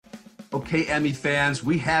Okay, Emmy fans,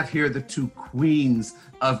 we have here the two queens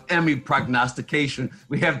of Emmy prognostication.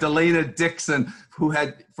 We have Delayna Dixon, who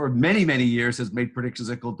had for many, many years has made predictions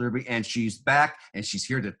at Gold Derby, and she's back, and she's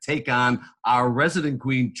here to take on our resident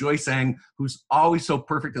queen, Joyce Eng, who's always so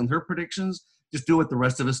perfect in her predictions. Just do what the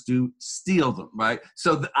rest of us do, steal them, right?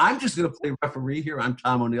 So I'm just going to play referee here. I'm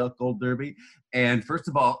Tom O'Neill at Gold Derby. And first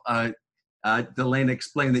of all, Delayna,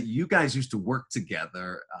 explain that you guys used to work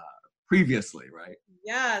together previously, right?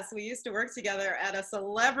 Yes, we used to work together at a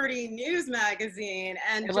celebrity news magazine,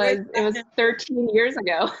 and it was 13 years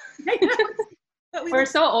ago. We're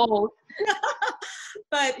so old.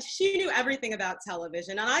 But she knew everything about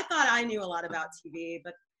television, and I thought I knew a lot about TV,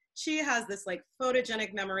 but she has this like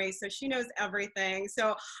photogenic memory, so she knows everything.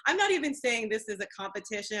 So I'm not even saying this is a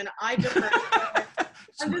competition. I'm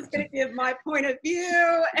just going to give my point of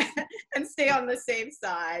view and stay on the safe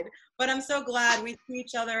side. But I'm so glad we see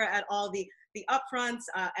each other at all the upfronts,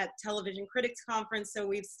 at Television Critics Conference. So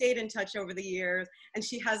we've stayed in touch over the years, and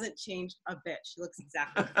she hasn't changed a bit. She looks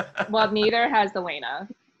exactly well, neither has Delayna.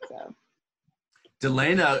 So.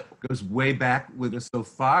 Delayna goes way back with us so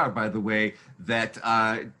far, by the way, that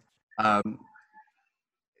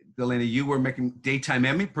Delayna, you were making daytime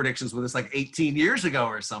Emmy predictions with us like 18 years ago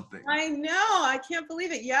or something. I know. I can't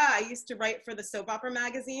believe it. Yeah, I used to write for the soap opera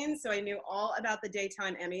magazine, so I knew all about the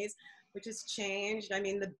daytime Emmys, which has changed. I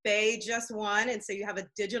mean, The Bay just won, and so you have a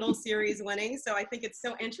digital series winning. So I think it's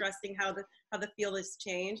so interesting how the field has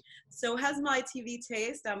changed. So has my TV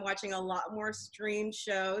taste. I'm watching a lot more streamed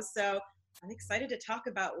shows. So I'm excited to talk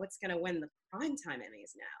about what's going to win the primetime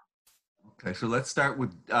Emmys now. Okay, so let's start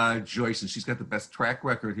with Joyce, and she's got the best track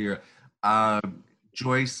record here.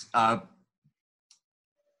 Joyce,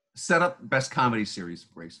 set up best comedy series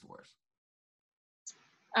race for us.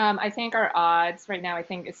 I think our odds right now, I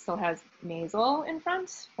think it still has Maisel in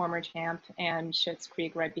front, former champ, and Schitt's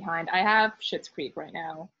Creek right behind. I have Schitt's Creek right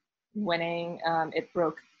now winning. It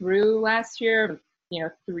broke through last year,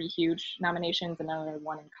 3 huge nominations, another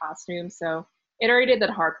one in costume. So it already did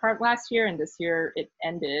the hard part last year, and this year it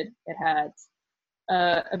ended. It had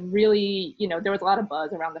a really, there was a lot of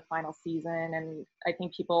buzz around the final season, and I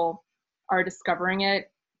think people are discovering it.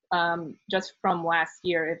 Just from last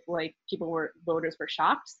year, if like voters were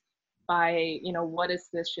shocked by, what is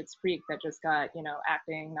this Schitt's Creek that just got,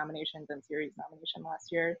 acting nominations and series nomination last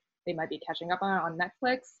year. They might be catching up on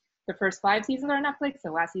Netflix. The first 5 seasons are on Netflix, the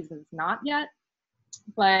last season is not yet.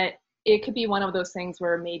 But it could be one of those things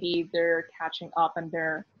where maybe they're catching up and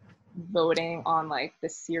they're voting on like the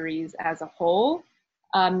series as a whole.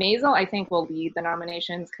 Maisel, I think, will lead the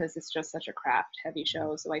nominations because it's just such a craft heavy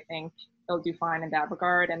show. So I think they'll do fine in that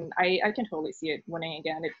regard. And I can totally see it winning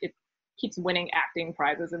again. It keeps winning acting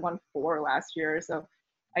prizes. It won 4 last year. So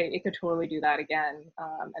it could totally do that again,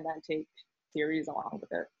 and then take series along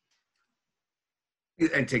with it.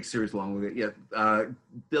 And take series along with it, yeah.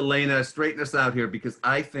 Delayna, straighten us out here, because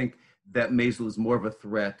I think that Maisel is more of a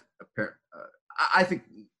threat. I think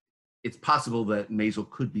it's possible that Maisel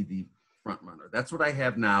could be the front runner. That's what I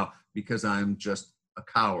have now, because I'm just a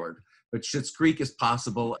coward. But Schitt's Creek is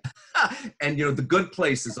possible. And, The Good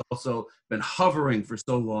Place has also been hovering for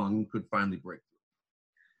so long and could finally break through.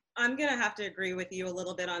 I'm going to have to agree with you a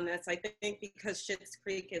little bit on this. I think because Schitt's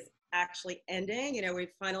Creek is actually ending, we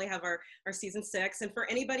finally have our season 6. And for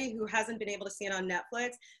anybody who hasn't been able to see it on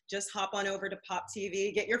Netflix, just hop on over to Pop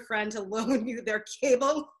TV, get your friend to loan you their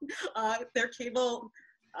cable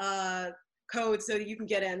code so that you can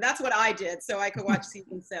get in. That's what I did, so I could watch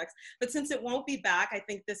season 6. But since it won't be back, I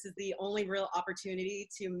think this is the only real opportunity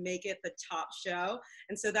to make it the top show.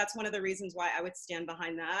 And so that's one of the reasons why I would stand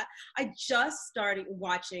behind that. I just started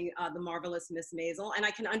watching The Marvelous Miss Maisel, and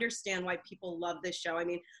I can understand why people love this show. I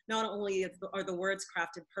mean, not only are the words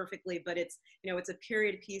crafted perfectly, but it's, it's a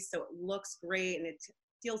period piece, so it looks great, and it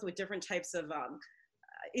deals with different types of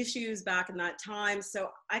issues back in that time. So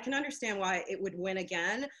I can understand why it would win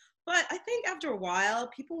again. But I think after a while,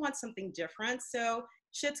 people want something different. So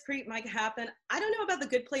Schitt's Creek might happen. I don't know about The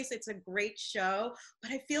Good Place. It's a great show,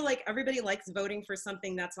 but I feel like everybody likes voting for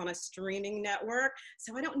something that's on a streaming network.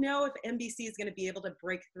 So I don't know if NBC is going to be able to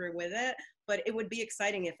break through with it, but it would be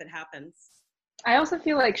exciting if it happens. I also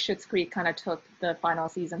feel like Schitt's Creek kind of took the final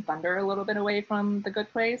season thunder a little bit away from The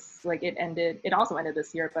Good Place. Like it also ended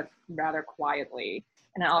this year, but rather quietly.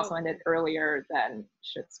 And it also ended earlier than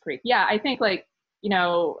Schitt's Creek. Yeah, I think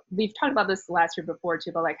we've talked about this last year before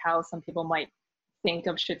too, about like how some people might think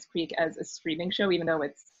of Schitt's Creek as a streaming show, even though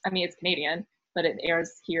it's Canadian, but it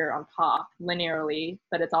airs here on Pop linearly,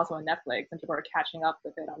 but it's also on Netflix, and people are catching up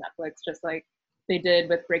with it on Netflix, just like they did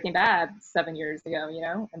with Breaking Bad 7 years ago,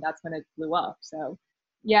 and that's when it blew up. So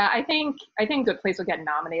Yeah, I think Good Place will get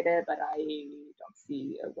nominated, but I don't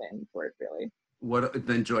see a win for it really. What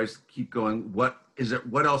then, Joyce? Keep going. What is it?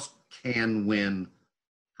 What else can win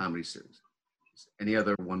comedy series? Any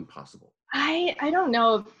other one possible? I don't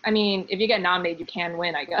know. I mean, if you get nominated, you can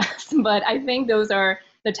win, I guess. But I think those are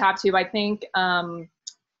the top two. I think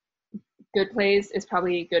Good Place is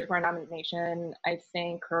probably good for a nomination. I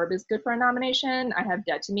think Curb is good for a nomination. I have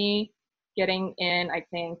Dead to Me getting in. I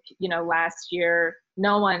think, last year,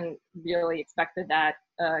 no one really expected that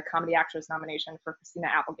comedy actress nomination for Christina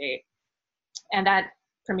Applegate. And that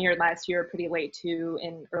premiered last year pretty late too,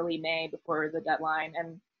 in early May before the deadline.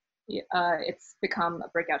 And it's become a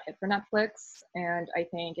breakout hit for Netflix. And I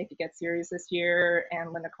think it could get serious this year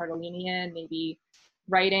and Linda Cardellini in, maybe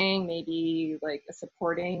writing, maybe like a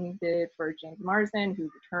supporting bid for James Marsden, who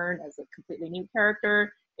returned as a completely new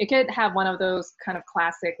character. It could have one of those kind of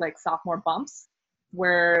classic like sophomore bumps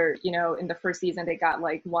where, in the first season they got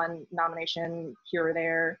like one nomination here or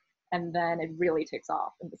there, and then it really takes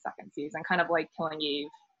off in the second season, kind of like Killing Eve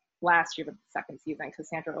last year with the second season, because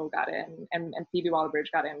Sandra Oh got in and Phoebe Waller-Bridge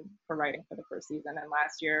got in for writing for the first season, and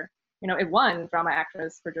last year, it won drama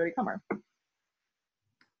actress for Jodie Comer.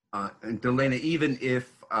 And Delana, even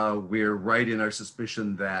if we're right in our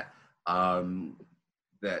suspicion that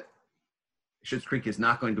that Schitt's Creek is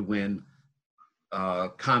not going to win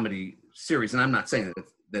comedy series, and I'm not saying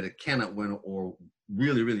that it cannot win or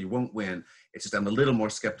really won't win. It's just I'm a little more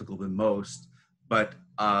skeptical than most. But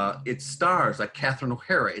its stars, like Catherine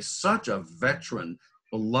O'Hara, is such a veteran,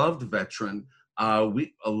 beloved veteran. A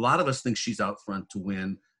lot of us think she's out front to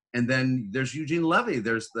win. And then there's Eugene Levy.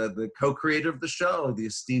 There's the co-creator of the show, the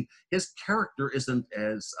esteemed. His character isn't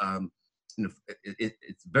as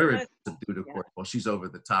it's very subdued, of course. Well, she's over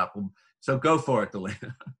the top. So go for it,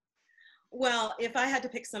 Delana. Well, if I had to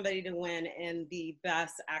pick somebody to win in the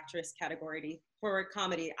Best Actress category for a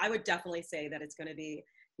comedy, I would definitely say that it's going to be,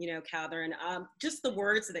 Catherine. Just the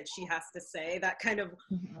words that she has to say, that kind of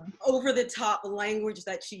over-the-top language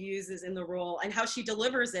that she uses in the role, and how she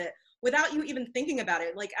delivers it without you even thinking about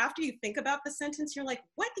it. Like, after you think about the sentence, you're like,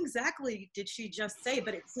 what exactly did she just say?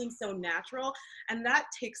 But it seems so natural, and that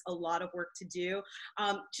takes a lot of work to do.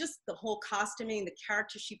 Just the whole costuming, the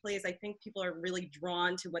character she plays, I think people are really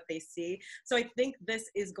drawn to what they see. So I think this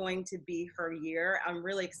is going to be her year. I'm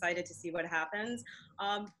really excited to see what happens.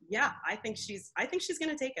 Yeah, I think she's going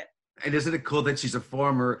to take it. And isn't it cool that she's a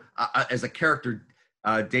former, as a character,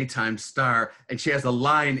 daytime star, and she has a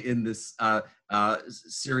line in this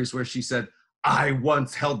series where she said, "I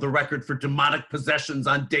once held the record for demonic possessions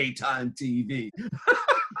on daytime TV."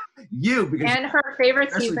 And her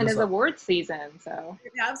favorite season is awards season, so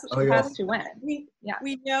absolutely she has to win.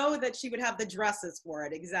 We know that she would have the dresses for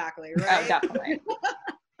it, exactly, right? Oh, definitely.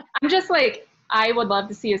 I'm just like, I would love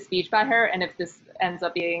to see a speech by her, and if this ends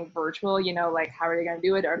up being virtual, like, how are they going to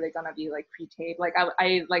do it? Are they going to be like pre-taped? Like,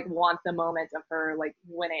 I like want the moment of her like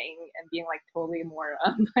winning and being like totally more.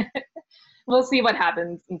 We'll see what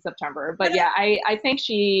happens in September, but yeah, I think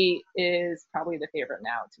she is probably the favorite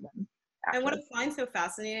now to win. And what I find so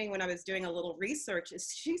fascinating when I was doing a little research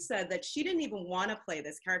is she said that she didn't even want to play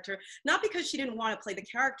this character, not because she didn't want to play the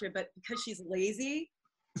character, but because she's lazy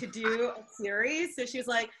to do a series. So she was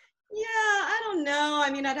like, yeah, I don't know.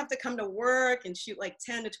 I mean, I'd have to come to work and shoot like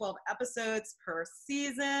 10 to 12 episodes per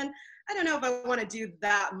season. I don't know if I want to do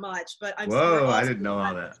that much, but I'm Whoa, I didn't know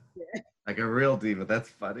all that. Like a real diva. That's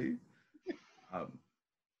funny.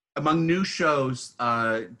 Among new shows,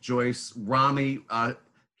 Joyce, Rami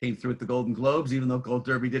came through at the Golden Globes, even though Gold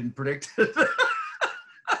Derby didn't predict it.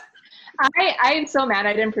 I am so mad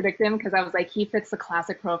I didn't predict him, because I was like, he fits the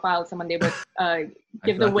classic profile of someone they would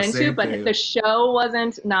give the win to, but if the show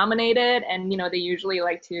wasn't nominated, and they usually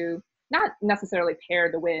like to not necessarily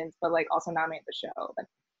pair the wins, but like also nominate the show. But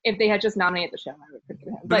if they had just nominated the show, I would predict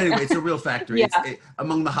him. But anyway, it's a real factor. Yeah.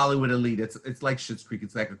 Among the Hollywood elite, it's like Schitt's Creek.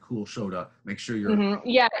 It's like a cool show to make sure you're. Mm-hmm.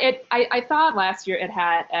 Yeah, I thought last year it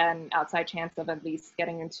had an outside chance of at least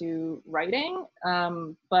getting into writing,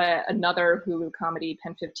 but another Hulu comedy,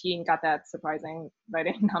 Pen 15, got that surprising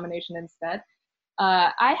writing nomination instead.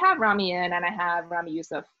 I have Rami in, and I have Rami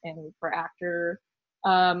Youssef in for actor.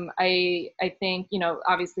 I think,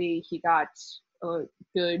 obviously he got a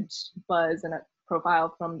good buzz and a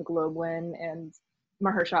profile from the Globe win, and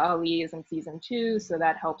Mahershala Ali is in season 2, so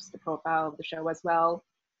that helps the profile of the show as well.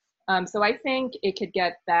 So I think it could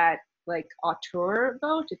get that like auteur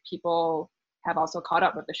vote if people have also caught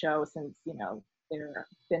up with the show, since they've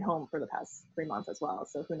been home for the past 3 months as well.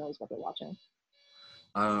 So who knows what they're watching.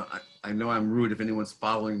 I know I'm rude if anyone's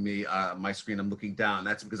following me my screen. I'm looking down.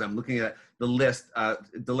 That's because I'm looking at the list.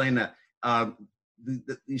 Delana,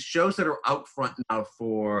 these shows that are out front now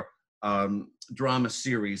for drama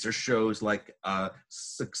series are shows like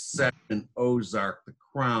Succession, Ozark, The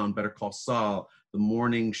Crown, Better Call Saul, The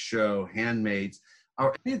Morning Show, Handmaids.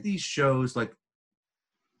 Are any of these shows like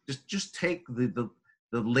just take the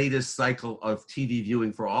latest cycle of TV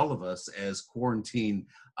viewing for all of us as quarantine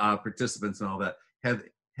participants and all that?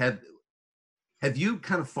 Have you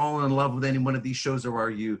kind of fallen in love with any one of these shows, or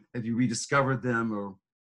have you rediscovered them, or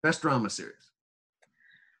best drama series?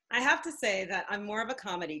 I have to say that I'm more of a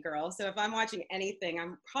comedy girl. So if I'm watching anything,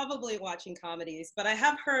 I'm probably watching comedies, but I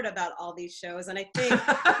have heard about all these shows, and I think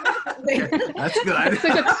that's good. That's a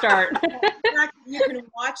good start. You can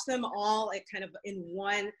watch them all kind of in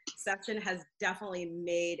one section has definitely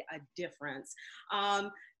made a difference.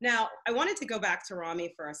 Now, I wanted to go back to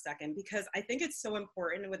Ramy for a second, because I think it's so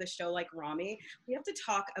important with a show like Ramy. We have to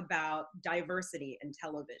talk about diversity in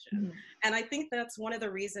television. Mm-hmm. And I think that's one of the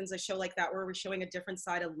reasons a show like that, where we're showing a different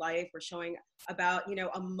side of life, we're showing about,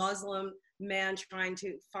 a Muslim man trying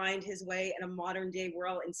to find his way in a modern day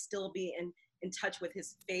world and still be in touch with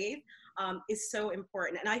his faith, is so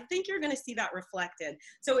important. And I think you're going to see that reflected.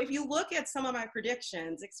 So if you look at some of my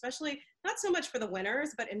predictions, especially not so much for the winners,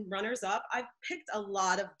 but in runners up, I've picked a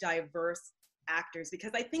lot of diverse actors,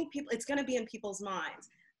 because I think it's going to be in people's minds.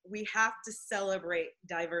 We have to celebrate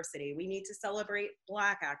diversity. We need to celebrate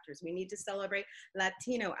Black actors. We need to celebrate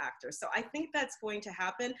Latino actors. So I think that's going to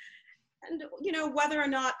happen. And, whether or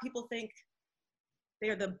not people think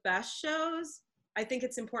they're the best shows, I think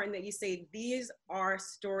it's important that you say, these are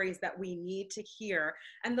stories that we need to hear.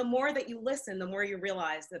 And the more that you listen, the more you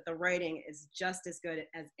realize that the writing is just as good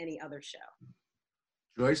as any other show.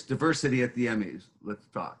 Joyce, diversity at the Emmys. Let's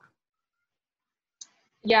talk.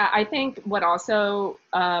 Yeah, I think what also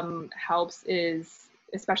helps is,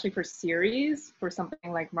 especially for series, for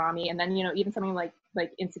something like Ramy, and then, even something like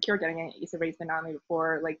Insecure getting in. Issa Rae's been nominated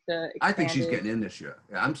for, the expanded... I think she's getting in this year.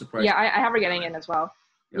 Yeah, I'm surprised. Yeah, I have her getting in as well.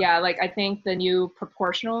 Yeah, I think the new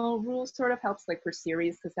proportional rules sort of helps, for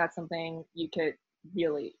series, because that's something you could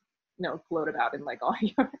really, gloat about in, all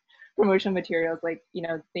your promotion materials.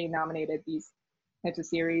 They nominated these types of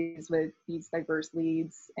series with these diverse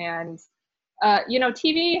leads. And,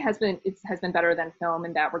 TV has been better than film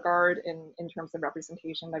in that regard, in terms of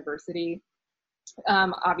representation, diversity.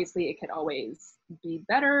 Obviously, it could always be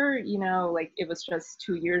better. It was just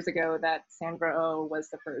 2 years ago that Sandra Oh was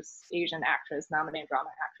the first Asian actress nominated drama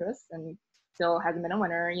actress, and still hasn't been a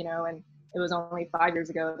winner, and it was only 5 years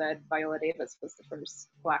ago that Viola Davis was the first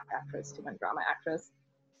Black actress to win drama actress.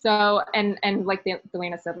 So, and like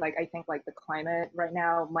Delana said, I think the climate right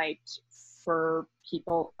now might spur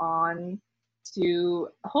people on to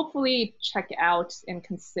hopefully check out and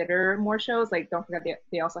consider more shows. Don't forget,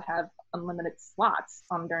 they also have unlimited slots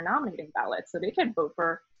on their nominating ballot, so they could vote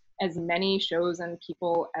for as many shows and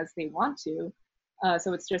people as they want to.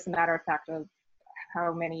 So it's just a matter of fact of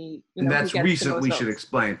how many. And that's recent. We should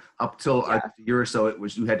explain. Up till a year or so, it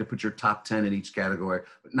was you had to put your top 10 in each category.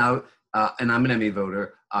 But now, and I'm an Emmy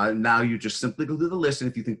voter. Now you just simply go through the list, and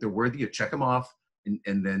if you think they're worthy, you check them off, and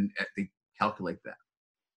then they calculate that.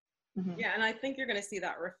 Mm-hmm. Yeah, and I think you're going to see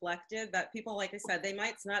that reflected, that people, like I said, they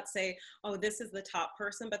might not say, oh, this is the top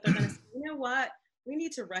person, but they're going to say, you know what? We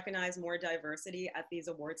need to recognize more diversity at these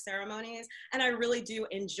award ceremonies. And I really do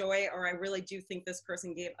enjoy, or I really do think this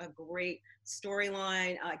person gave a great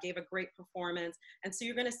storyline, gave a great performance. And so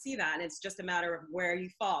you're going to see that. And it's just a matter of where you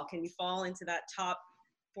fall. Can you fall into that top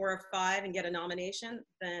 4 or 5 and get a nomination?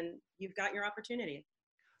 Then you've got your opportunity.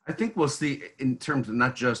 I think we'll see, in terms of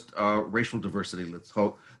not just racial diversity, let's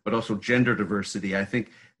hope, but also gender diversity. I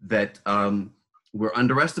think that we're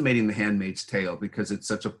underestimating The Handmaid's Tale, because it's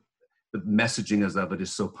the messaging of it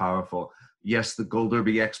is so powerful. Yes, the Gold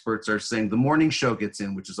Derby experts are saying The Morning Show gets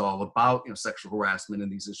in, which is all about sexual harassment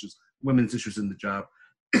and these issues, women's issues in the job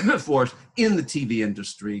force, in the TV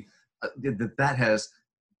industry. That has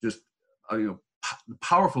just the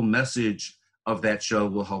powerful message of that show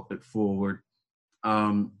will help it forward.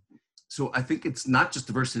 So I think it's not just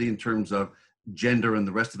diversity in terms of gender and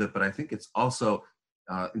the rest of it, but I think it's also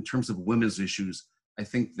in terms of women's issues. I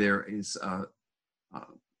think there is a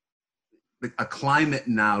climate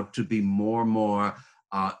now to be more and more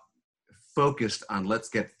focused on, let's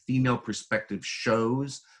get female perspective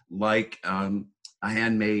shows like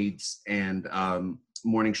Handmaids and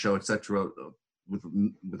Morning Show, etc.,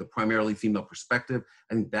 with a primarily female perspective.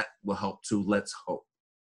 I think that will help too. Let's hope.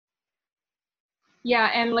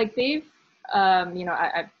 Yeah, and they've, I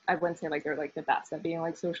wouldn't say they're the best at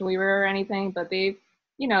being socially aware or anything, but they've,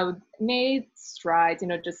 made strides.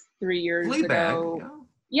 Just 3 years Fleabag, ago.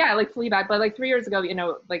 yeah, like Fleabag, but like 3 years ago, you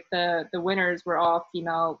know, like the winners were all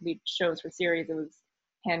female lead shows for series. It was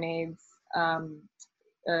Handmaids, and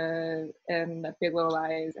Big Little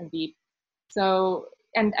Lies and Veep. So,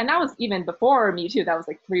 and that was even before Me Too. That was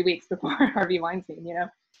like 3 weeks before Harvey Weinstein, you know.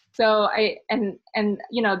 So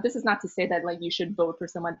you know, this is not to say that like you should vote for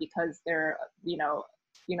someone because they're,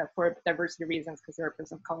 for diversity reasons, because they're a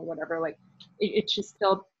person of color, whatever. Like it should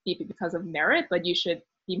still be because of merit, but you should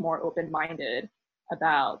be more open-minded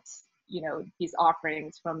about, you know, these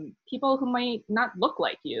offerings from people who might not look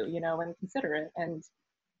like you know, and consider it. And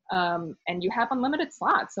you have unlimited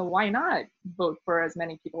slots, so why not vote for as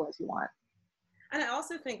many people as you want? And I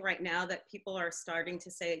also think right now that people are starting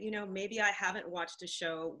to say, you know, maybe I haven't watched a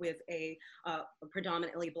show with a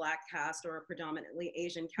predominantly Black cast or a predominantly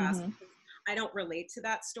Asian cast. Mm-hmm. I don't relate to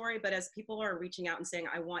that story, but as people are reaching out and saying,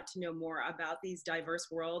 I want to know more about these diverse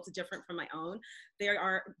worlds different from my own, they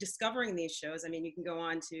are discovering these shows. I mean, you can go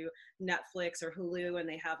on to Netflix or Hulu and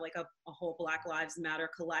they have like a whole Black Lives Matter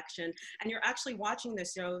collection, and you're actually watching the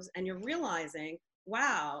shows and you're realizing,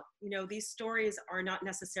 wow, you know, these stories are not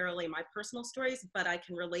necessarily my personal stories, but I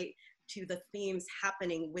can relate to the themes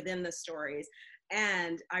happening within the stories.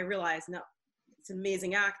 And I realized, no, it's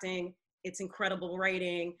amazing acting, it's incredible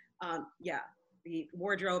writing. Yeah, the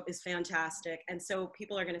wardrobe is fantastic. And so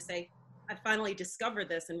people are going to say, I finally discovered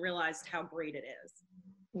this and realized how great it is.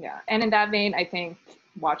 Yeah. And in that vein, I think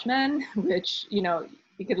Watchmen, which, you know,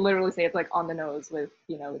 you could literally say it's like on the nose with,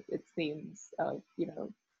 you know, its themes of, you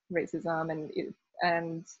know, racism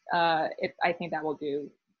I think that will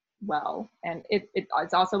do well. And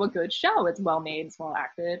it's also a good show. It's well made, it's well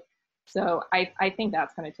acted. So I think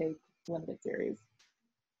that's going to take limited series.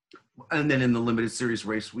 And then in the limited series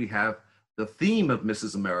race, we have the theme of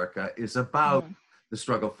Mrs. America is about the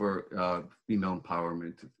struggle for female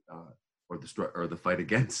empowerment, or the fight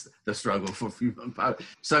against the struggle for female empowerment.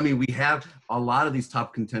 So, I mean, we have a lot of these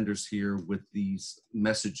top contenders here with these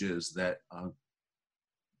messages that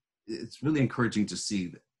it's really encouraging to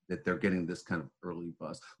see that they're getting this kind of early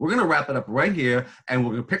buzz. We're going to wrap it up right here, and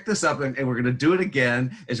we're going to pick this up, and we're going to do it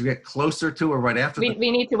again as we get closer to or right after.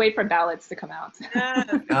 We need to wait for ballots to come out.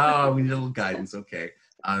 Oh, we need a little guidance. Okay.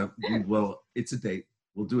 We will. It's a date.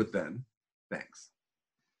 We'll do it then. Thanks.